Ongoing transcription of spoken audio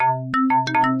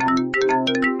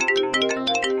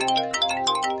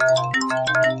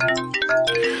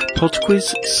PodQuiz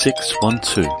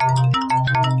 612.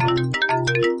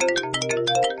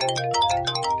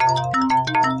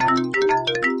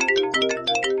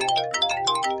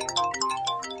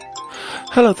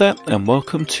 Hello there and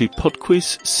welcome to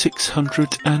PodQuiz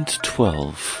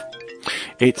 612.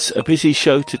 It's a busy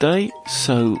show today,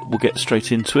 so we'll get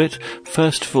straight into it.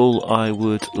 First of all, I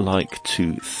would like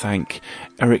to thank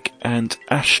Eric and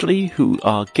Ashley, who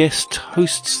are guest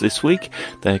hosts this week.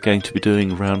 They're going to be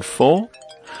doing round 4.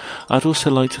 I'd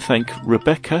also like to thank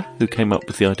Rebecca, who came up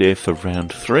with the idea for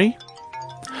round 3.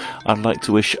 I'd like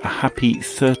to wish a happy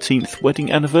 13th wedding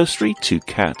anniversary to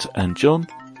Kat and John,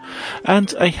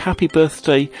 and a happy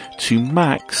birthday to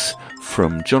Max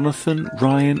from Jonathan,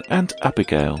 Ryan and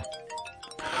Abigail.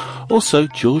 Also,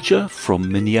 Georgia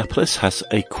from Minneapolis has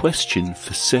a question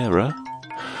for Sarah.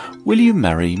 Will you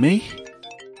marry me?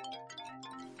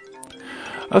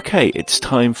 Okay, it's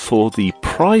time for the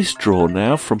prize draw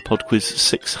now from PodQuiz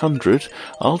 600.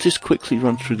 I'll just quickly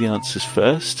run through the answers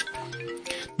first.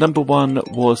 Number 1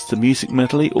 was the music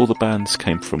medley. All the bands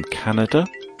came from Canada.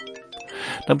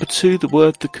 Number 2, the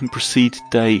word that can precede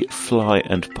day, fly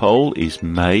and pole is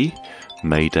May.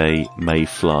 Mayday,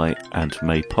 Mayfly and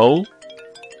Maypole.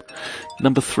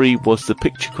 Number 3 was the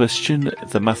picture question,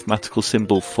 the mathematical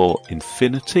symbol for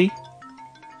infinity.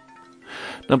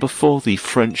 Number 4, the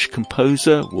French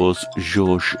composer was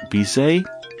Georges Bizet.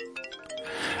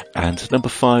 And number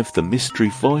 5, the mystery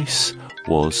voice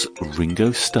was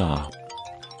Ringo Starr.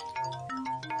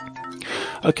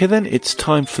 Okay then, it's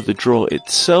time for the draw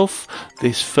itself.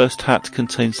 This first hat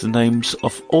contains the names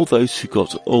of all those who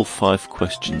got all 5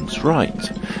 questions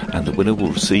right, and the winner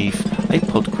will receive a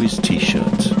PodQuiz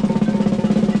t-shirt.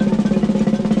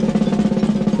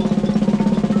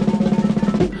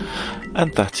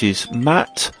 And that is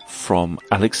Matt from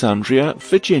Alexandria,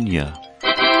 Virginia.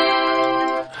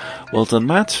 Well done,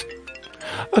 Matt.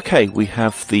 Okay, we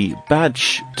have the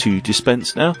badge to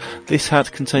dispense now. This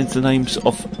hat contains the names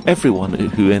of everyone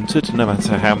who entered, no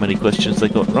matter how many questions they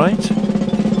got right.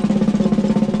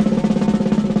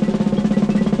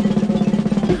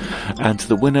 And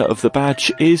the winner of the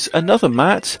badge is another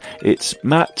Matt. It's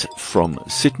Matt from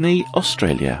Sydney,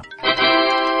 Australia.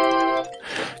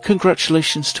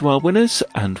 Congratulations to our winners,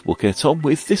 and we'll get on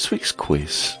with this week's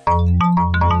quiz.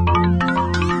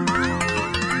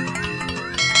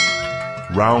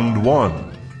 Round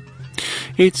 1.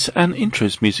 It's an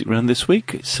intros music round this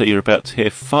week, so you're about to hear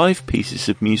 5 pieces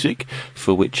of music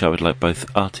for which I would like both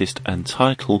artist and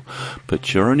title,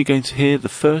 but you're only going to hear the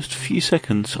first few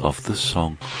seconds of the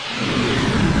song.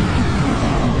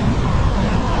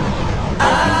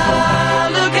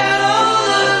 Look at all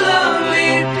the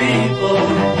lovely people.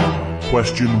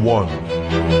 Question 1. Look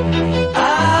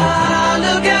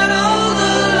at all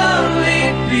the lovely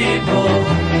people.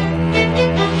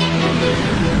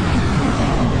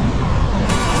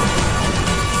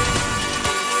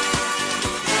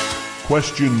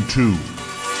 Question 2.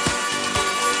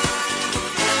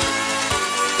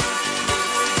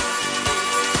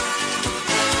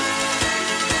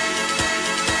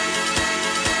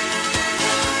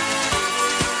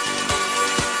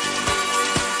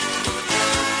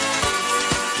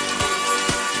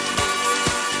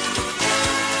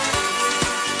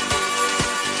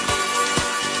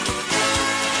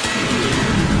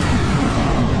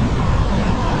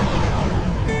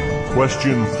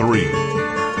 Question 3.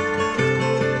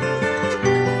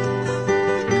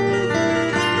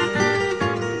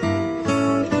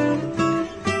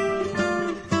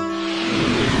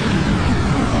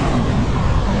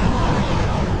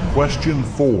 Question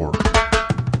 4.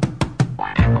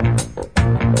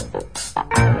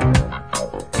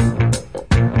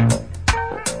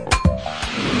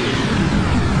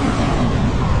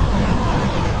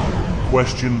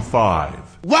 Question 5.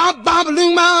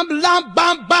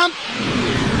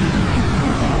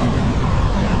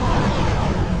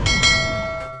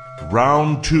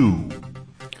 Round 2.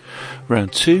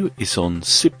 Round 2 is on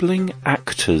sibling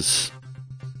actors.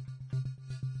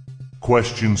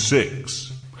 Question 6.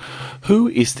 Who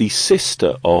is the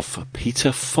sister of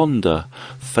Peter Fonda,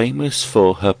 famous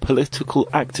for her political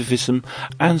activism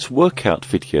and workout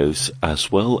videos,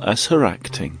 as well as her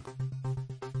acting?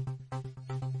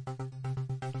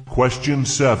 Question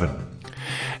 7.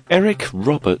 Eric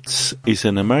Roberts is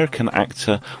an American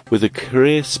actor with a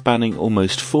career spanning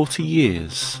almost 40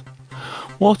 years.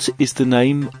 What is the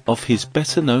name of his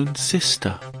better-known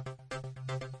sister?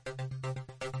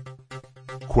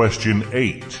 Question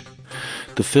 8.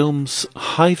 The films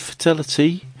High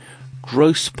Fidelity,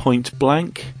 Gross Point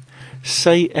Blank,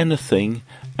 Say Anything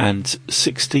and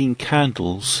 16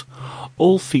 Candles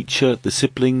all feature the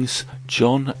siblings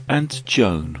John and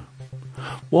Joan.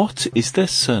 What is their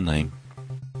surname?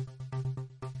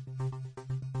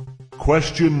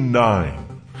 Question 9.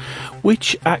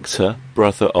 Which actor,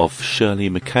 brother of Shirley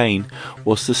MacLaine,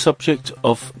 was the subject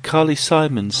of Carly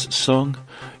Simon's song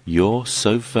You're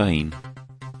So Vain?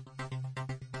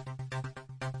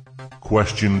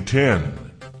 Question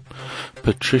 10.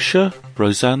 Patricia,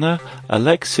 Rosanna,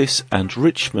 Alexis and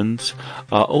Richmond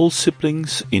are all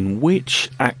siblings in which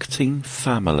acting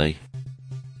family?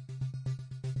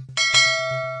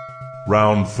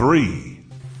 Round 3.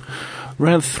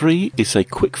 Round 3 is a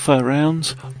quickfire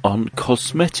round on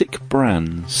cosmetic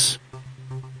brands.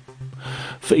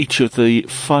 For each of the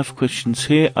 5 questions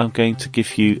here, I'm going to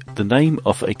give you the name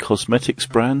of a cosmetics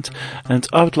brand, and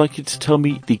I would like you to tell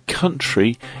me the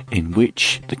country in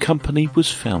which the company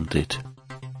was founded.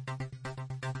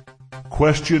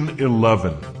 Question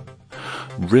 11.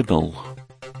 Rimmel,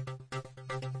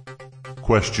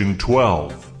 Question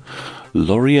 12.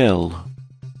 L'Oreal,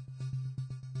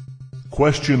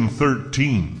 Question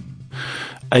 13.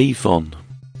 Avon,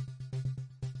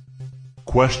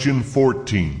 Question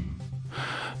 14.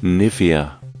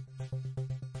 Nivea,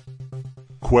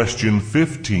 Question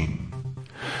 15.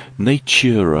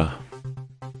 Natura.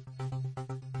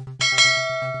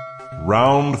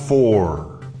 Round 4.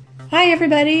 Hi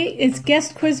everybody, it's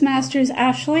guest quizmasters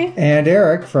Ashley and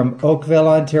Eric from Oakville,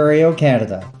 Ontario,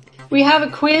 Canada. We have a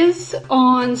quiz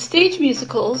on stage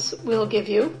musicals we'll give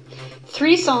you.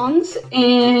 3 songs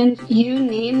and you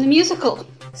name the musical.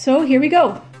 So here we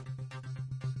go.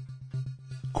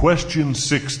 Question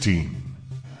 16.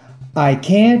 I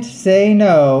can't say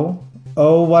no.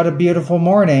 Oh, what a beautiful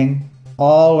morning.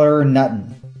 All or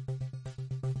nuttin'.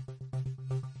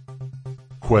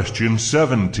 Question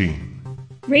 17.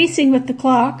 Racing with the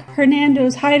Clock,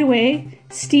 Hernando's Hideaway,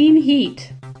 Steam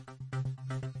Heat.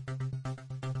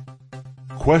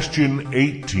 Question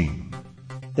 18.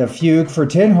 The Fugue for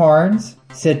Tin Horns.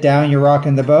 Sit down, you're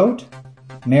rockin' the boat.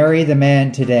 Marry the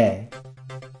man today.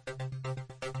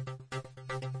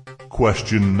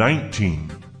 Question 19.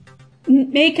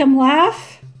 Make 'em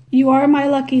Laugh, You Are My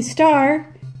Lucky Star,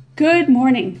 Good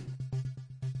Morning.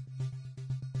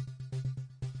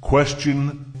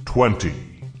 Question 20.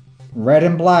 Red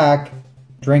and black.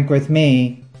 Drink with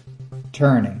me.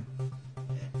 Turning.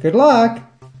 Good luck.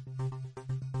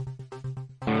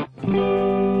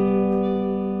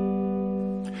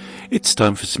 It's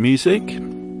time for some music.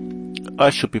 I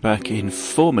shall be back in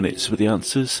 4 minutes with the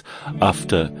answers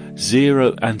after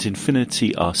Zero and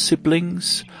Infinity Are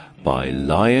Siblings by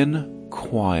Lion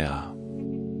Choir.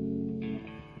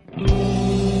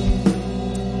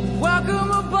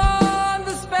 Welcome aboard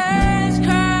the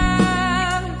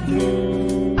spacecraft.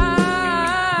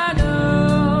 I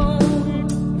know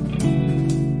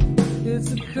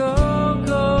it's a cold,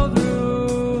 cold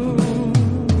room.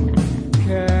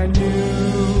 Can you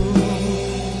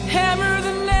hammer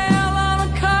the nail on a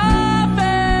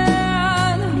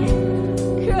coffin?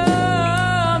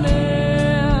 Come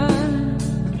in,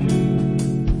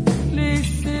 please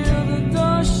seal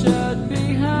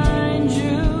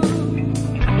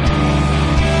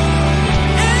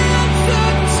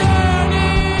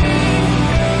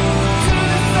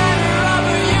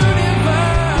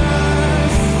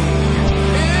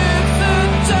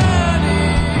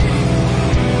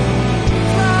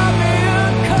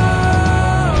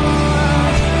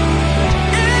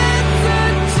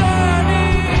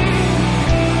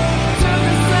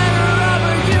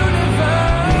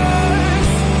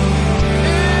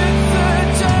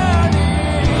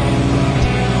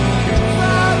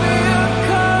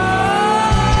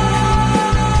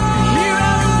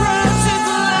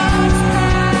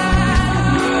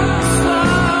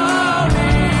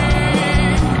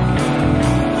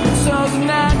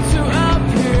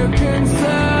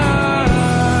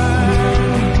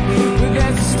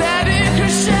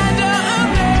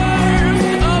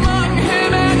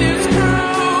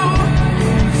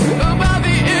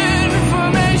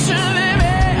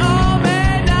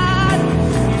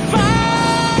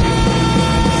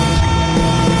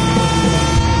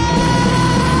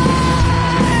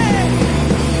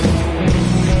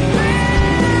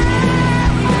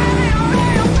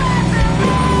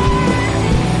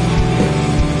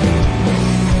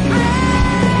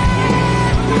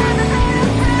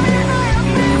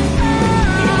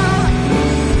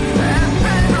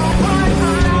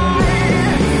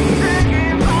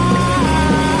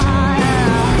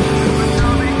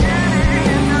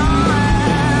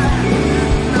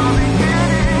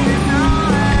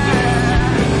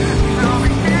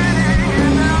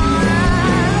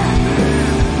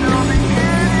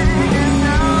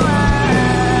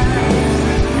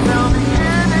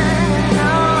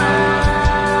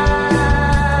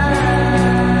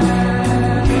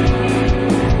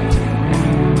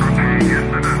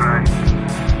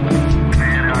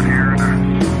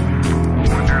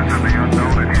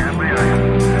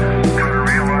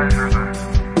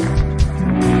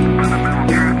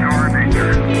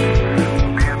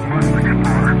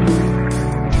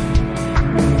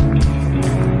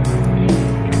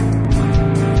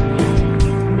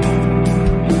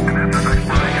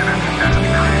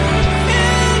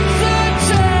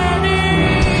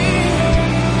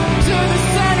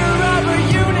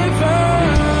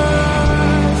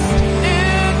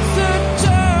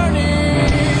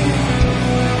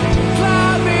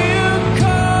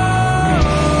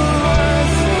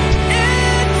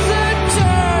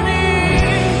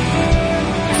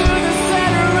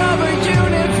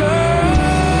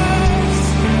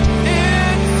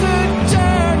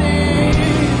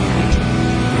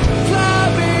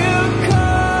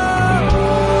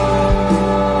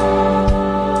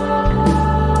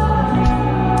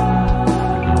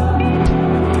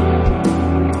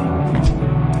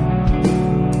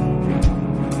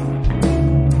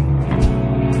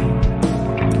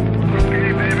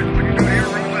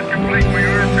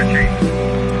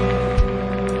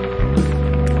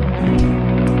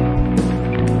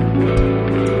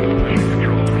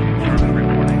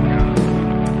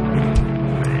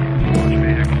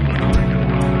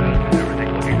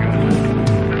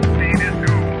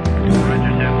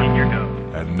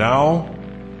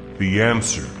the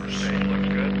answers.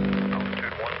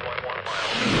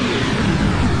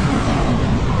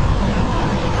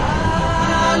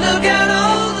 Look at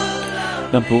all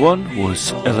the Number 1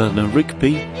 was Eleanor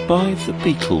Rigby by the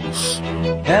Beatles.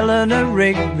 Eleanor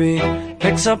Rigby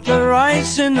picks up the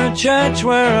rice in the church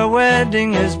where a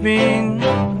wedding has been.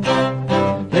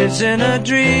 Lives in a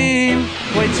dream,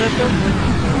 waits at the window.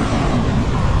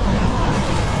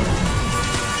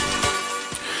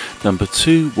 Number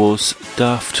 2 was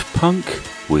Daft Punk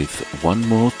with One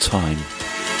More Time.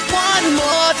 One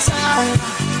more time.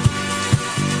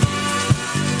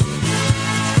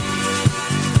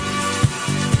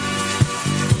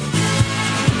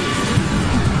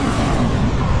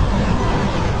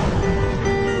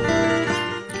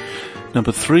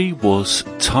 Number 3 was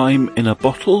Time in a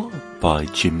Bottle by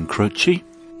Jim Croce.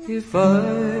 If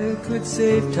I could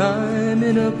save time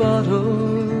in a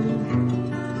bottle,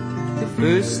 the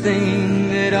first thing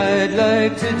that I'd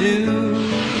like to do.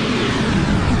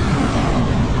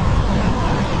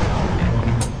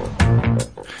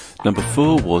 Number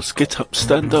 4 was Get Up,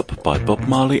 Stand Up by Bob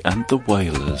Marley and the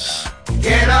Wailers.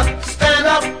 Get up, stand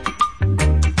up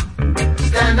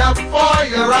for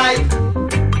your right.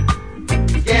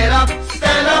 Get up,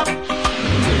 stand up.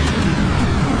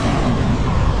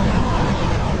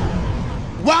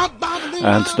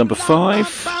 And number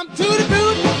 5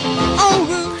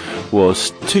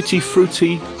 was Tutti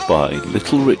Frutti by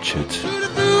Little Richard.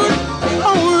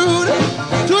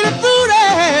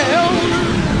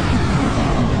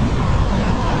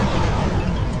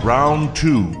 Round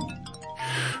 2.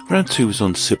 Round 2 was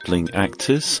on sibling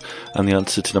actors, and the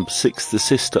answer to number 6, the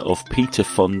sister of Peter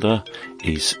Fonda,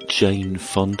 is Jane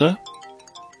Fonda.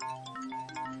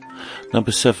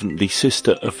 Number 7, the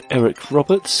sister of Eric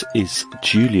Roberts, is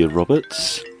Julia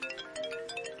Roberts.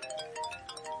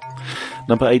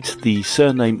 Number 8, the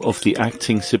surname of the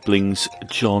acting siblings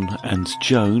John and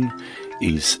Joan,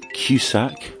 is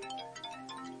Cusack.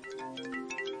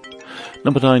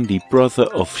 Number 9, the brother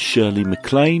of Shirley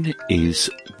MacLaine, is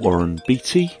Warren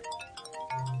Beatty.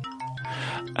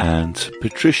 And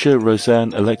Patricia,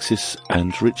 Roseanne, Alexis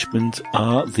and Richmond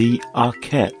are the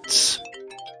Arquettes.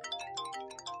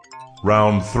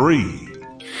 Round 3.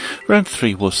 Round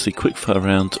 3 was the quickfire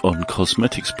round on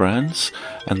cosmetics brands,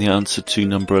 and the answer to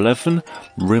number 11,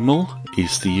 Rimmel,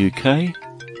 is the UK.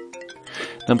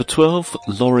 Number 12,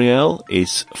 L'Oreal,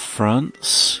 is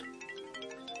France.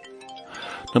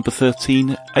 Number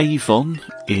 13, Avon,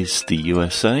 is the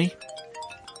USA.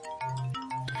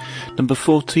 Number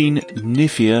 14,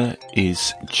 Nivea,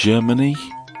 is Germany.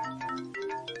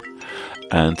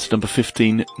 And number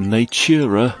 15,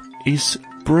 Natura, is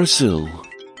Brazil.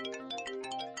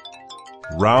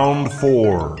 Round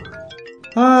 4.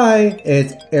 Hi,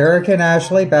 it's Eric and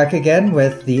Ashley back again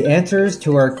with the answers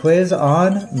to our quiz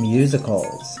on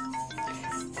musicals.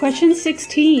 Question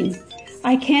 16.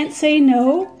 I Can't Say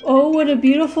No, Oh What a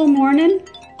Beautiful Morning,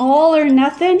 All or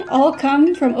Nothing, all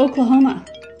come from Oklahoma.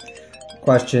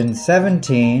 Question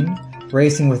 17.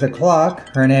 Racing with a Clock,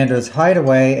 Hernando's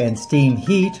Hideaway, and Steam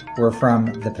Heat were from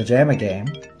The Pajama Game.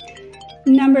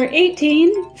 Number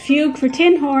 18, Fugue for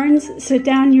Tin Horns, Sit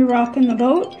Down, You Rockin' the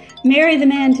Boat, Marry the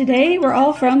Man Today were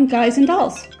all from Guys and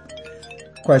Dolls.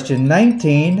 Question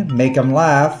 19. Make 'em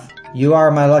Laugh, You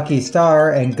Are My Lucky Star,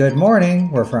 and Good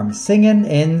Morning were from Singin'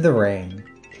 in the Rain.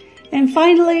 And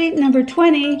finally, number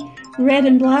 20, Red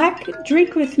and Black,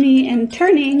 Drink With Me, and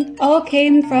Turning all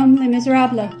came from Les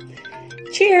Miserables.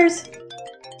 Cheers!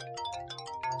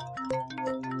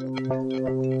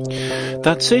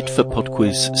 That's it for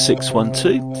PodQuiz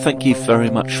 612. Thank you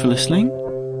very much for listening.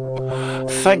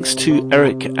 Thanks to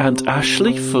Eric and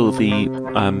Ashley for the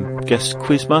guest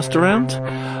quizmaster round.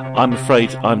 I'm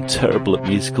afraid I'm terrible at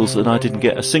musicals and I didn't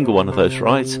get a single one of those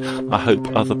right. I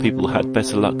hope other people had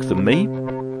better luck than me.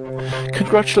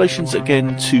 Congratulations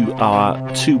again to our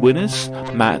 2 winners,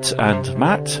 Matt and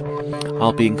Matt.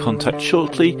 I'll be in contact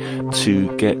shortly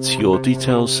to get your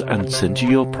details and send you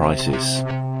your prizes.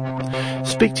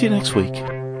 Speak to you next week.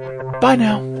 Bye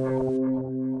now.